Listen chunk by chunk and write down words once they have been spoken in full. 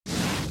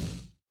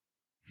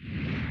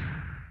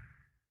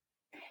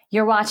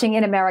You're watching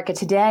In America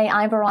Today.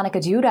 I'm Veronica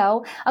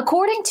Duo.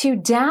 According to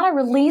data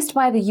released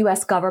by the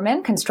U.S.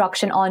 government,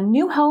 construction on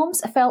new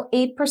homes fell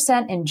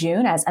 8% in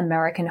June as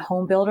American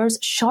homebuilders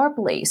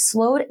sharply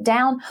slowed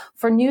down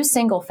for new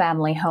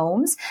single-family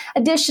homes.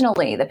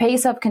 Additionally, the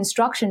pace of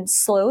construction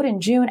slowed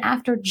in June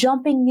after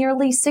jumping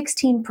nearly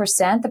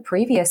 16% the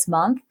previous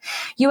month.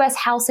 U.S.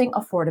 housing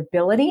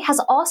affordability has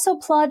also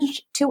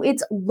plunged to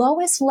its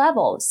lowest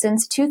level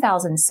since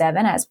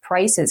 2007 as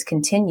prices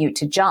continue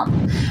to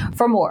jump.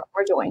 For more,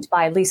 we're joined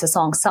by Lisa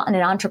Song Sutton,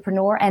 an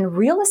entrepreneur and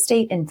real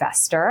estate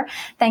investor.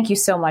 Thank you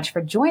so much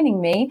for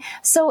joining me.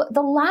 So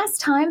the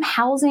last time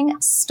housing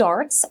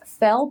starts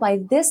fell by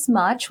this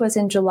much was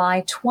in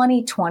July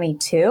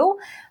 2022.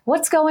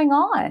 What's going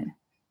on?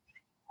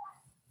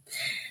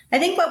 I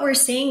think what we're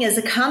seeing is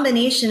a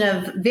combination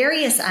of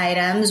various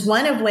items,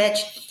 one of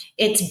which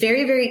it's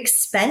very, very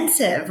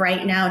expensive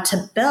right now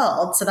to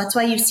build. So that's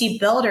why you see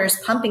builders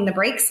pumping the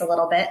brakes a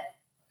little bit.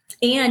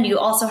 And you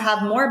also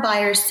have more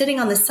buyers sitting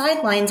on the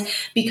sidelines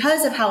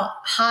because of how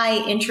high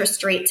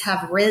interest rates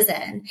have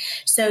risen.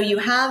 So you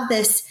have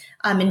this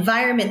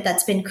environment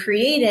that's been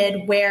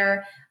created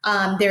where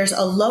there's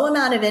a low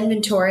amount of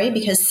inventory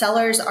because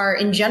sellers are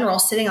in general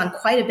sitting on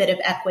quite a bit of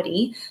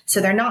equity. So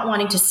they're not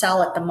wanting to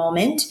sell at the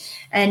moment.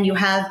 And you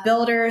have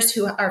builders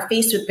who are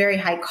faced with very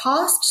high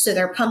cost. So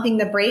they're pumping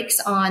the brakes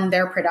on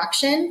their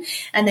production.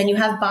 And then you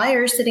have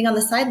buyers sitting on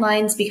the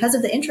sidelines because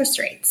of the interest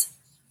rates.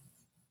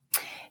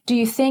 Do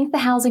you think the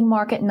housing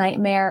market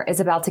nightmare is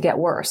about to get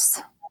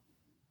worse?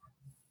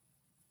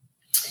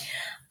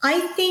 I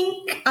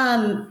think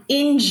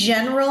in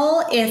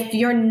general, if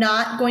you're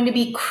not going to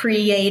be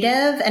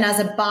creative and as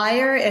a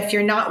buyer, if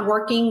you're not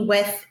working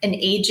with an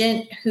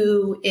agent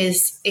who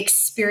is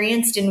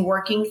experienced in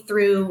working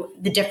through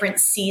the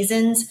different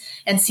seasons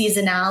and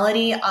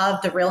seasonality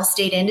of the real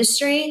estate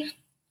industry,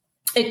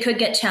 it could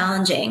get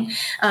challenging.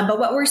 But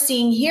what we're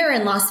seeing here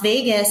in Las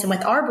Vegas and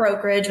with our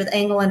brokerage, with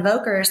Angle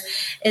Invokers,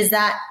 is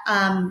that,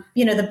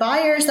 the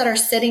buyers that are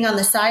sitting on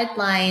the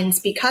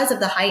sidelines because of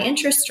the high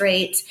interest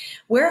rates,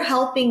 we're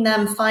helping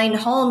them find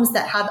homes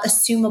that have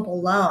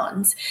assumable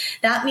loans.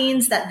 That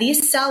means that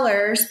these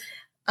sellers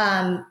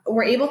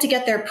were able to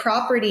get their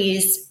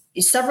properties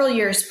several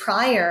years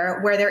prior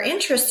where their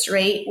interest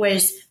rate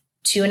was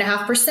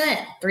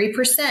 2.5%,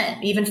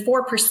 3%, even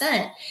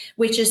 4%,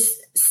 which is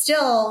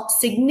still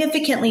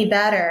significantly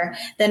better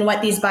than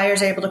what these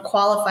buyers are able to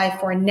qualify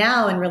for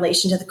now in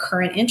relation to the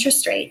current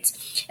interest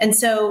rates. And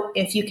so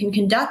if you can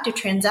conduct a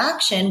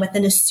transaction with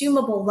an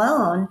assumable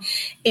loan,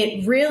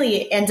 it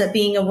really ends up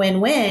being a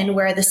win-win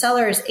where the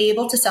seller is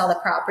able to sell the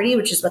property,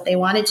 which is what they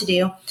wanted to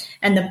do,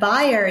 and the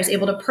buyer is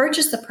able to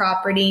purchase the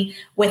property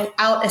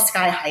without a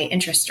sky-high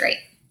interest rate.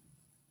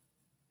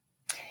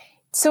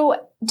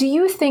 So do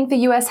you think the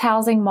U.S.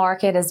 housing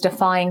market is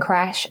defying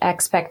crash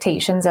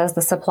expectations as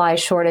the supply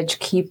shortage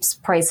keeps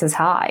prices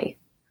high?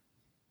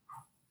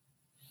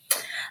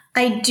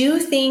 I do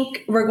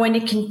think we're going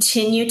to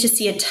continue to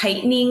see a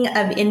tightening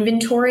of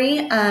inventory.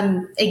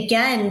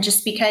 Again,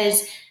 just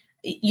because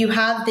you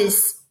have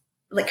this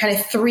kind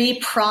of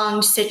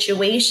three-pronged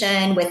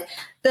situation with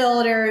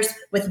builders,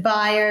 with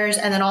buyers,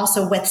 and then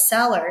also with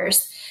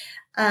sellers.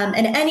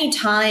 And any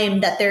time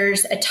that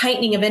there's a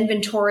tightening of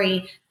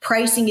inventory,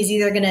 pricing is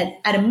either going to,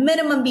 at a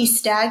minimum, be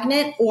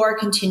stagnant or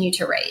continue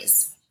to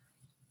raise.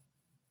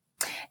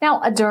 Now,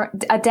 a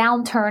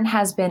downturn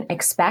has been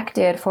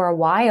expected for a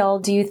while.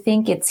 Do you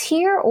think it's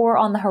here or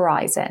on the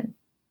horizon?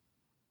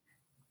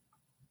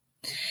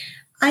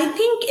 I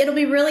think it'll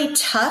be really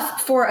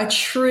tough for a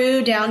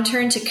true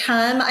downturn to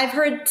come. I've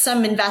heard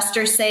some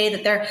investors say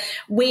that they're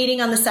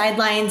waiting on the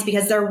sidelines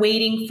because they're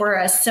waiting for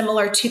a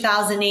similar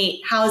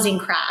 2008 housing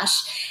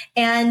crash.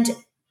 And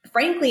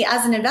frankly,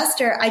 as an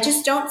investor, I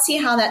just don't see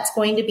how that's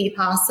going to be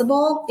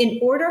possible. In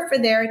order for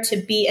there to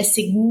be a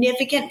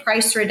significant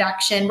price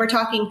reduction, we're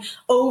talking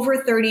over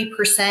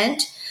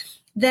 30%,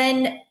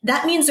 then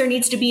that means there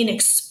needs to be an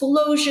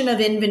explosion of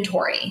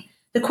inventory.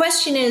 The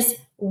question is,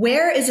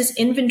 where is this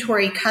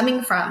inventory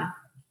coming from?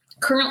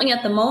 Currently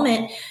at the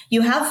moment,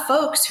 you have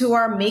folks who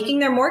are making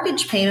their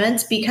mortgage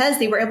payments because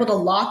they were able to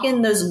lock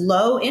in those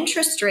low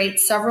interest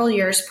rates several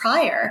years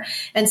prior.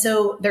 And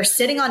so they're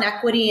sitting on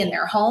equity in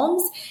their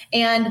homes,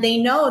 and they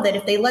know that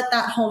if they let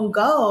that home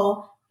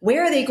go,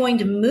 where are they going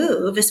to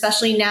move,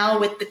 especially now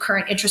with the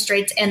current interest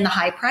rates and the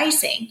high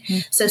pricing?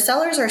 So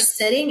sellers are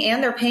sitting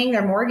and they're paying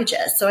their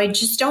mortgages. So I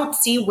just don't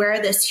see where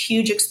this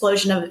huge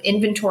explosion of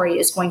inventory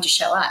is going to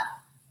show up.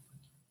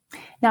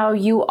 Now,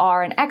 you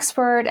are an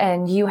expert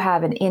and you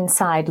have an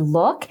inside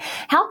look.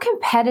 How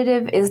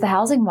competitive is the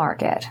housing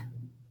market?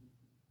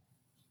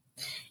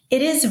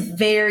 It is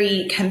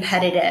very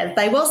competitive,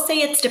 but I will say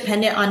it's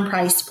dependent on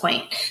price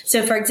point.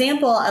 So for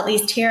example, at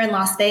least here in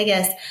Las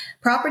Vegas,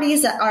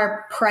 properties that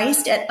are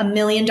priced at $1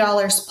 million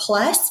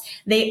plus,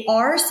 they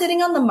are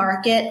sitting on the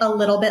market a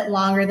little bit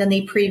longer than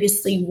they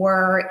previously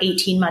were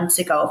 18 months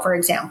ago, for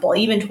example,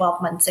 even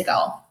 12 months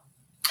ago.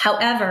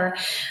 However,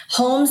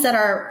 homes that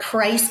are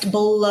priced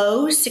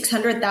below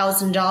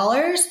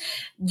 $600,000,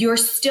 you're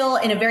still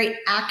in a very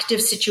active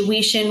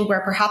situation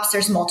where perhaps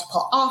there's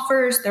multiple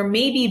offers. There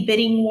may be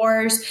bidding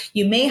wars.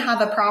 You may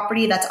have a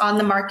property that's on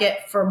the market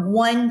for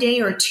 1 day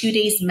or 2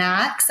 days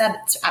max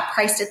that's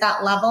priced at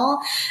that level.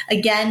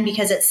 Again,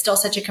 because it's still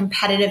such a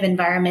competitive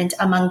environment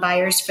among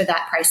buyers for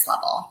that price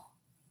level.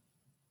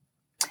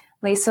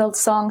 Lisa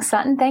Song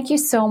Sutton, thank you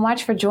so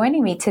much for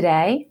joining me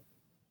today.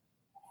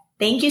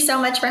 Thank you so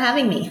much for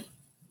having me.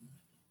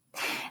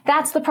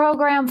 That's the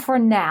program for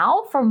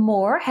now. For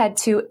more, head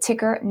to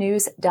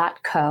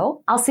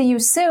tickernews.co. I'll see you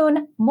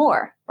soon.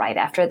 More right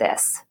after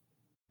this.